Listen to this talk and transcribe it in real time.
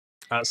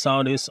I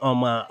saw this on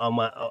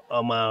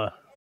my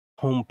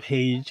home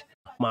page,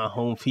 my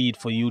home feed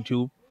for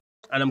YouTube,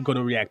 and I'm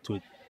gonna react to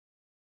it.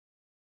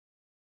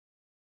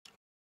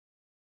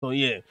 So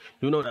yeah,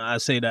 you know that I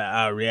say that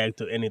I react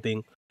to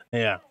anything.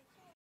 Yeah,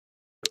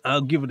 I'll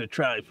give it a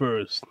try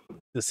first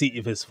to see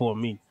if it's for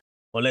me.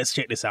 Well, let's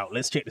check this out.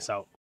 Let's check this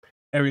out.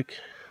 Eric,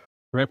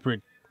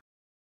 Reprid,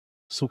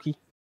 SUKI.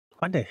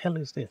 What the hell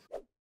is this?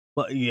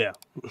 But yeah,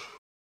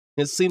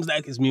 it seems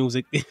like it's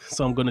music,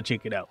 so I'm gonna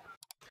check it out.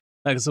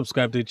 Like and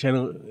subscribe to the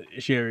channel,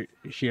 share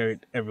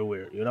it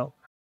everywhere. You know.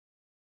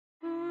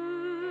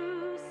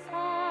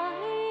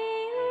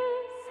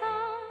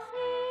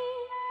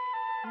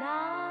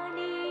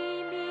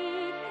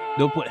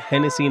 They'll put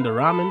Hennessy in the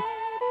ramen.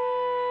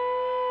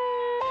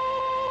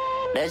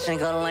 That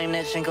chinko lame,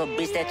 that chinko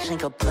bitch, that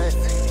chinko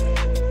pussy.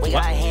 We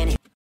got handy.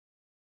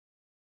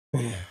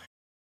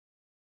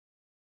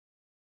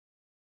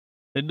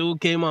 The dude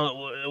came out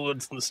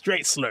with some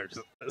straight slurs,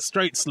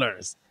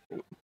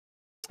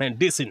 and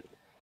dissing.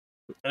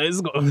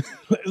 Let's go,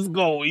 let's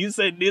go. You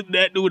said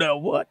that dude that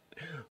what?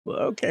 Well,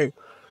 okay.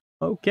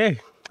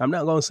 I'm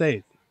not gonna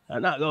say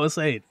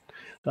it.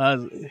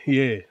 Cause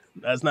yeah,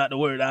 that's not the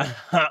word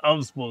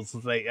I'm supposed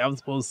to say. I'm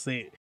supposed to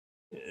say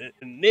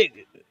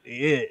nigga.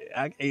 Yeah,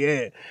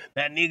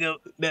 that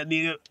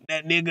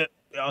nigga.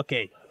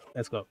 Okay,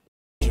 let's go.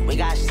 We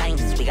got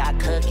saints, we got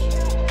cookie.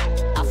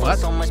 I fuck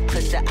so much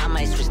pussy, I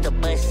might switch the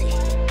bussy.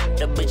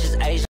 The bitch is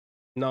Asian.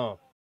 No.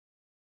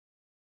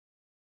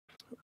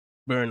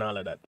 Burn all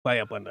of that.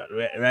 Fire up on that.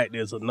 Right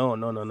there. So no.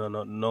 None of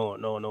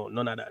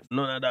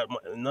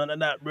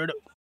that, brother.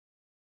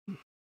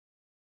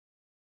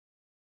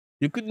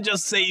 You couldn't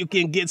just say you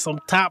can get some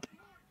top.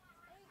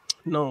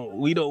 No,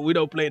 we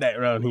don't play that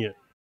around here.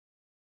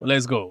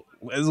 Let's go.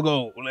 Cause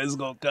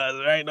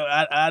right now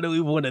I don't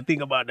even want to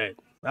think about that.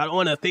 I don't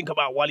want to think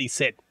about what he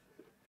said.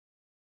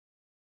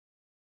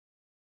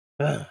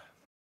 And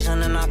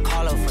I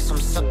call her for some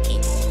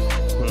SUKI.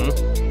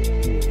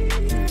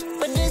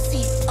 But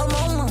this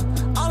aroma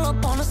all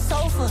up on the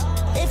sofa.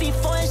 If he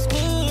force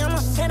me, I'ma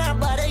send out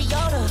by the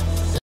Yoda.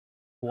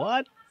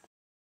 What?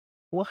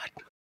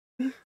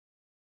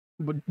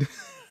 But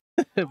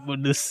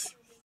this.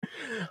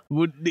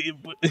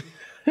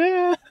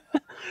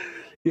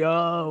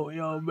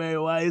 Yo,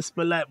 man, why you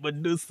spell like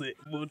Medusa?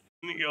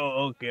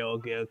 Yo,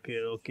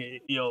 okay.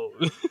 Yo.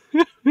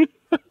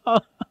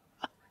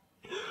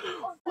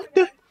 What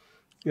the?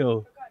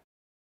 Yo.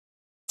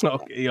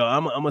 Okay, yo,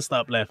 I'm gonna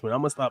stop laughing.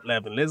 Let's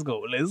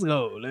go.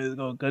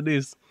 Cause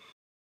this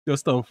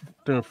just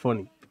turn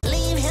funny.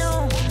 Leave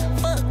him,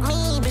 fuck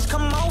me, bitch,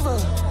 come over.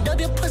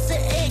 W pussy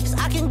X,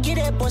 I can get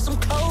that boy some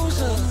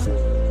closure.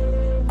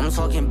 I'm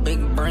talking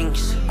big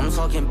brinks, I'm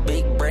talking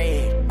big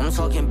bread, I'm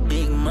talking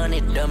big money,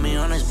 dummy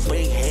on his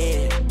big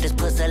head. This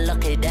pussy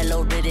lucky, that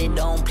little bitty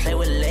don't play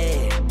with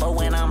lead. But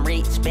when I'm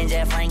rich,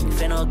 Benjamin Frank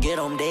finna get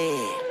him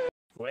dead.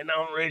 When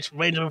I'm rich,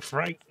 Benjamin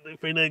Frank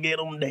finna get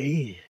him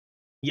dead.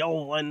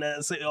 Yo, and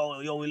say,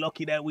 yo, we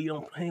lucky that we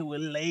don't play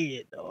with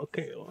lead.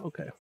 Okay.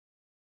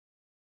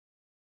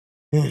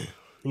 He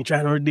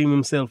trying to redeem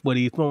himself, but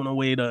he's throwing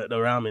away the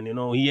ramen. You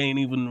know, he ain't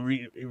even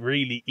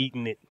really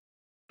eating it.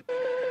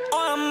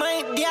 I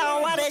might be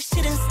out why that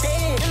shit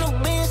instead. In the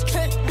Benz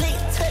truck, blick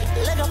tuck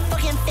like a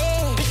fucking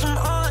fed. Bitch, I'm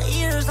all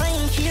ears, I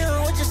ain't hear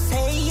what you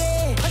say,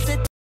 yeah.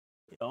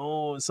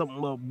 Oh, something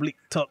about blick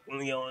tuck,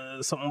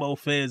 something about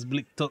feds,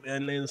 blick tuck,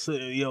 and then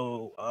say,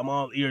 yo, I'm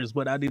all ears,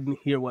 but I didn't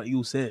hear what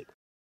you said.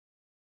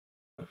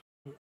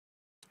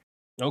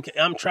 Okay,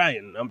 I'm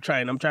trying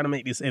to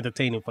make this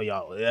entertaining for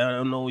y'all. I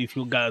don't know if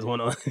you guys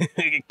wanna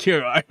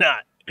cure or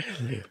not.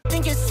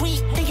 Think it's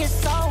sweet, think it's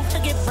soft,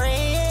 think it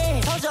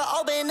bread. Told you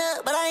open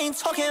up, but I ain't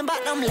talking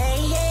about them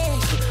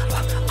legs.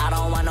 I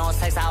don't want no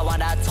sex, I want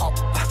that top.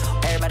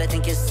 Everybody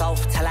think it's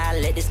soft till I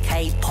let this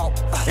K pop.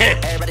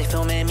 Everybody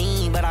filming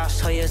me, but I'll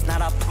show you it's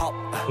not a prop.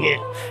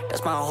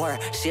 That's my whore,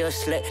 she a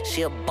slut,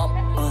 she a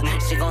bump.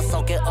 She gon'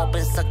 soak it up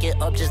and suck it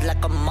up just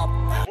like a mop.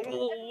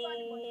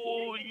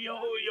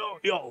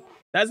 Yo.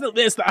 That's the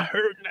best I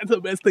heard. That's the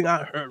best thing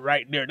I heard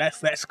right there.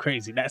 That's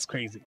crazy. I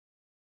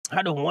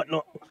don't want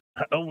no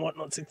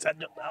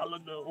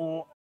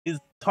 $600 is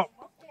top.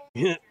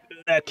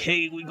 That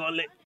K we gonna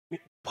let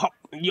pop.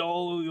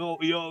 Yo.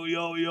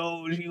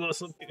 She gonna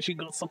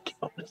suck it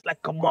up just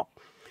like a mop.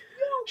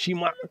 She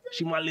my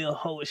little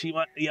hoe. She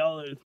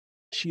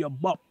a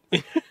bop.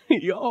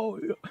 yo.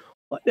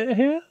 What the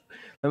hell?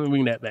 Let me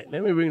bring that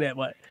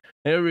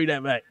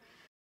back.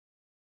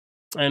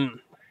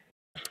 And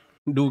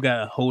dude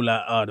got a whole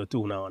lot of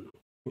auto-tune on,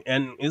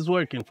 and it's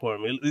working for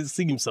him. It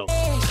seems so.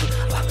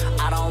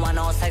 I don't want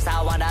no sex,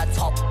 I want that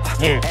top.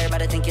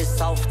 Everybody think it's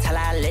soft till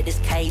I let this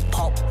K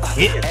pop.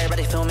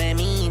 Everybody filming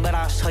me, but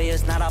I'll show you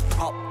it's not a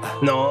prop.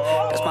 No,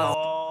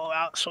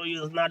 I'll show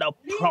you it's not a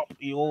prop.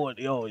 Yo.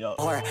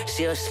 Or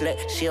she a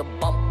slut, she a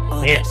bump.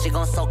 She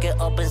gon' soak it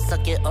up and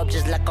suck it up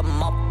just like a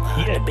mop.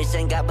 The bitch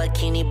ain't got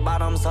bikini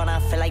bottoms on, I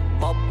feel like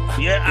Bob.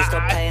 You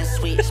still playing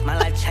sweet, smell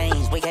like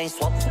change, we can't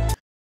swap.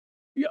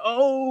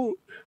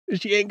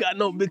 She ain't got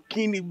no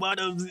bikini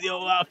bottoms,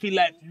 yo. I feel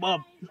like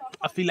Bob.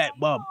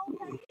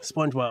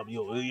 SpongeBob,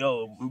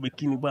 yo,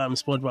 bikini bottom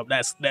SpongeBob.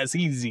 That's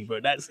easy, bro.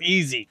 That's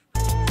easy.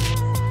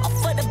 Off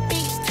for the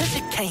beach till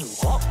she can't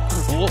walk.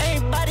 Oh.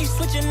 Everybody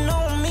switching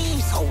on me,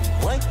 so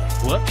what?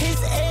 What?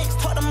 His ex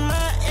talk to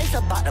my ex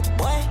about the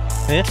boy.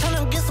 Yeah?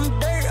 Tryna get some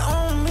dirt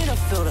on me to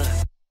filter.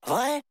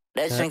 What?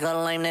 That drink a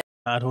lame that.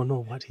 I don't know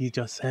what he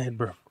just said,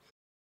 bro.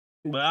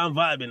 But I'm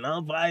vibing,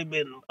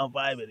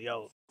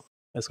 yo.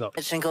 Let's go.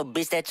 That drink a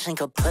bitch, that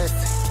drink a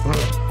pussy.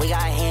 We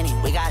got Henny,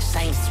 we got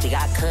Shanks, we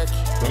got Cookie.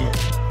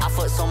 I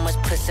fuck so much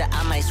pussy,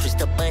 I might switch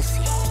the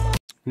bussy.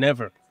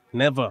 Never,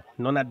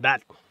 none of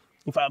that.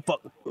 If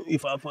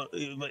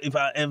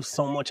I have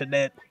so much of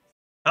that,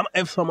 I'm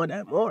have some of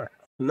that more.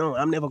 No,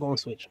 I'm never gonna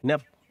switch.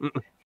 Never.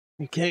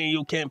 You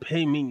can't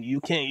pay me.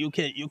 You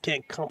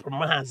can't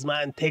compromise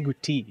my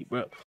integrity,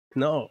 bro.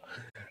 No,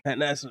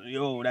 and that's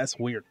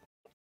weird.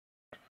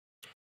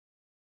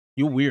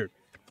 You weird.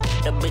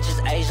 The bitch is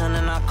Asian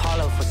and I call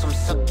her for some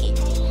SUKI.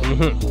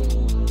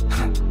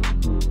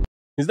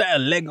 Is that a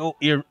Lego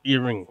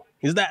earring?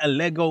 Is that a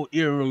Lego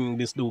earring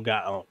this dude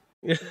got on?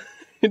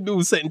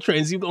 Dude setting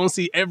trends. You gonna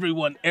see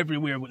everyone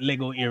everywhere with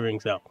Lego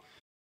earrings out.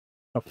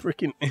 A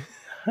freaking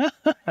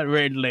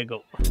red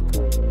Lego.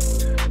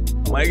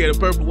 Might get a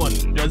purple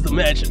one just to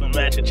match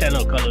the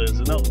channel colors,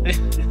 you know.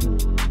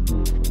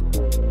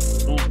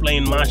 Dude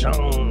playing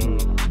mahjong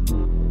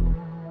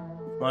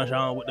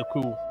with the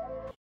crew.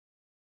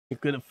 He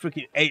could have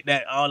freaking ate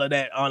all of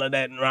that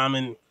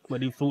ramen,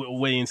 but he threw it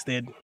away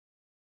instead.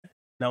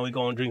 Now we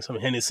gonna drink some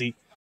Hennessy.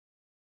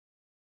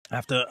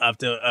 After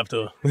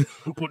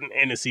putting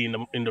Hennessy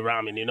in the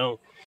ramen, you know.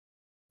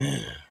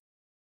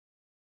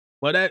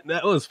 Well,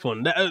 that was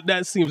fun.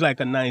 That seems like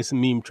a nice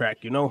meme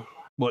track, you know.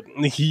 But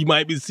he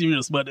might be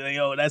serious, but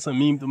yo, that's a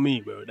meme to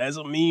me, bro. That's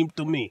a meme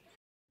to me.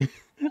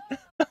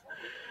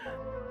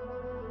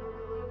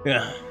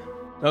 Yeah.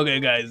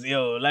 Okay, guys,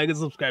 yo, like and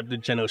subscribe to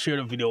the channel, share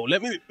the video.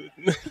 Let me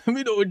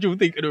know what you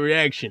think of the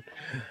reaction.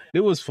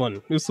 It was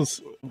fun. This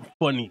was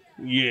funny.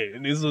 Yeah,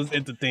 this was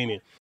entertaining.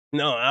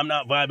 No, I'm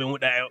not vibing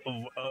with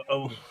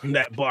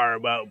that bar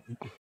about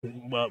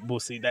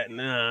Bussy. That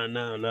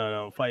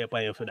no. Fire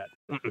for that.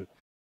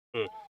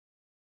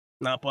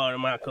 Not part of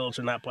my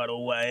culture, not part of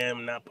who I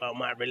am, not part of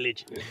my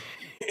religion.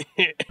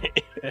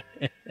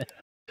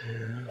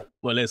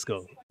 Well, let's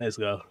go.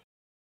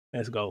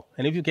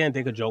 And if you can't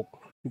take a joke,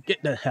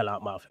 get the hell out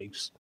of my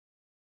face.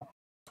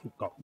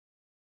 Go.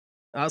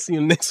 I'll see you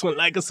in the next one.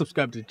 Like and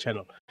subscribe to the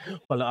channel.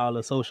 Follow all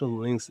the social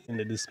links in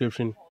the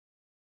description.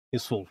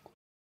 It's full.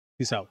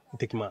 Peace out.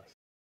 Take your mask.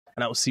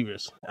 And I was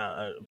serious.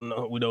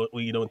 No,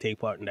 we don't take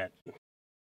part in that.